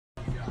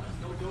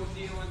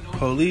stealing, no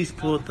Police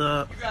cheating, pulled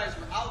up. You guys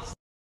were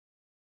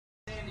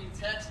outstanding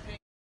tax-paying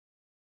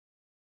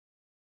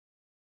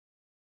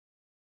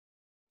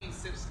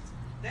citizens.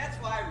 That's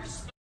why I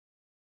respect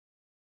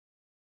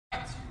you.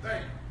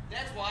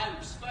 That's why I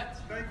respect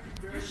you. Thank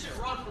you, You should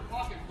run for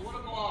fucking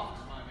political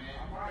office, my man.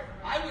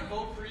 I would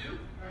vote for you.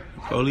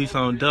 Police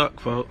on duck,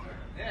 folk.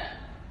 Yeah.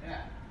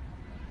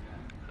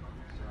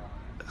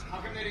 How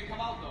come they didn't come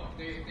out though?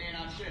 If they ain't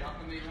on shit, how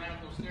come they ran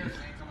up those stairs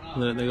and ain't coming out?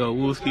 Look, they go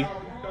Wooski.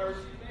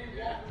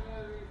 Yeah.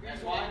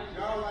 That's why.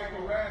 Y'all like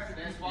harassing.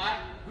 That's why.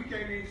 We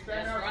can't even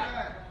stand That's outside.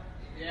 right.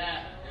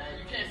 Yeah.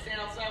 You can't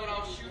stand outside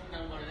without shooting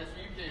nobody. That's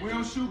what you can't do. We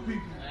don't shoot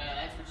people. Yeah,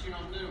 that's what you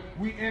don't do.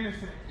 We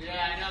innocent.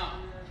 Yeah, I know.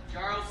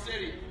 Charles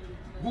City.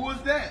 Who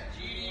is that?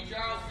 GD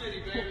Charles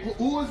City, baby.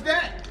 Who is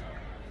that?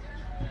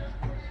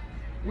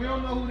 We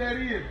don't know who that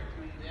is.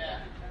 Yeah.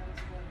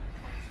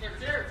 It's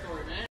their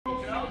territory, man.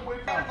 You know?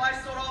 If I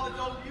sold all the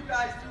dope you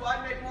guys do,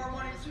 I'd make more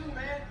money too,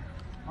 man.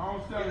 I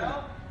don't sell it.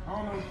 I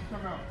don't know what you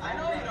come out. I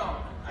know you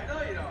don't.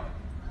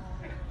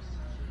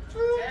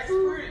 Tax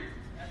free.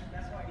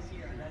 That's why he's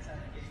here. That's how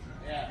he gets it.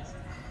 Yeah.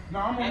 No,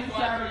 I'm on this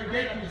side of the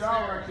gate because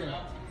y'all right there. Yeah,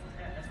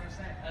 that's what I'm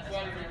saying. That's why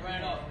they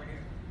ran up.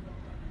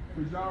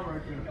 Because y'all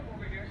right there.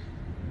 Over here.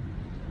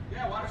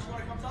 Yeah, why don't you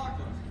want to come talk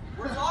to us?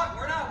 We're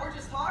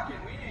just talking.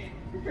 We ain't.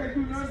 We can't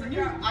do nothing to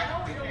you. I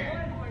know we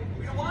can't.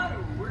 We don't want to.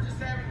 We're just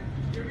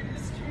giving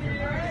this community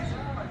interaction.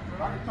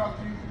 I can talk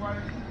to you somebody.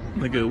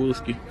 Look at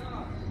Wooski.